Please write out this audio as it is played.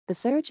The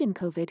surge in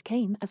COVID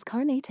came as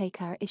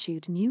Karnataka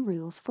issued new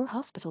rules for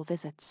hospital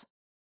visits.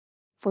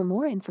 For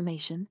more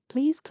information,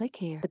 please click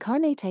here. The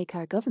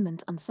Karnataka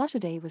government on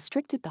Saturday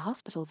restricted the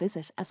hospital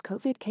visit as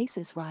COVID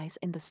cases rise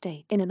in the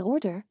state. In an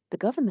order, the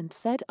government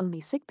said only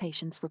sick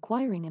patients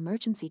requiring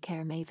emergency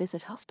care may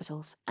visit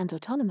hospitals and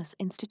autonomous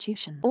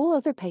institutions. All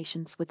other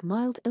patients with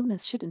mild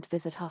illness shouldn't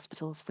visit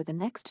hospitals for the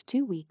next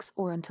 2 weeks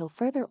or until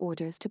further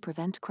orders to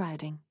prevent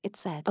crowding, it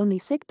said. Only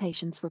sick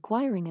patients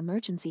requiring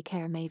emergency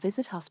care may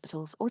visit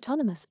hospitals or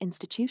autonomous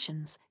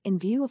institutions in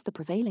view of the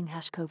prevailing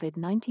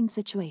COVID-19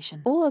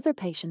 situation. All other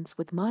patients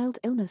with mild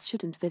illness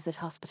shouldn't visit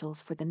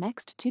hospitals for the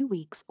next 2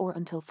 weeks or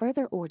until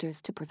further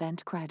orders to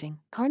prevent crowding.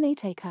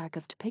 Karnataka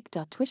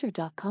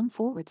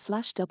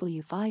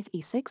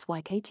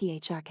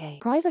govt.twitter.com/W5E6YKTHRK.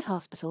 Private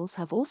hospitals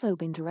have also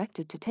been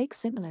directed to take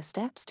similar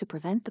steps to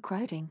prevent the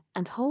crowding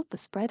and halt the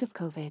spread of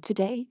COVID.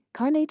 Today,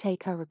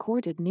 Karnataka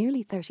recorded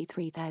nearly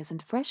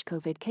 33,000 fresh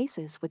COVID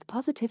cases with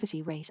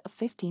positivity rate of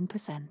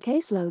 15%.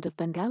 Caseload of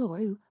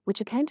Bengaluru, which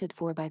accounted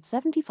for about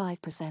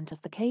 75%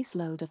 of the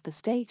caseload of the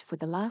state for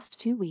the last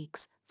 2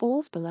 weeks,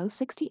 falls below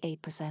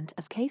 68%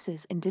 as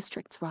cases in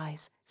districts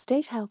rise,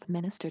 State Health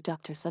Minister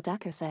Dr.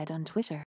 Sudhakar said on Twitter.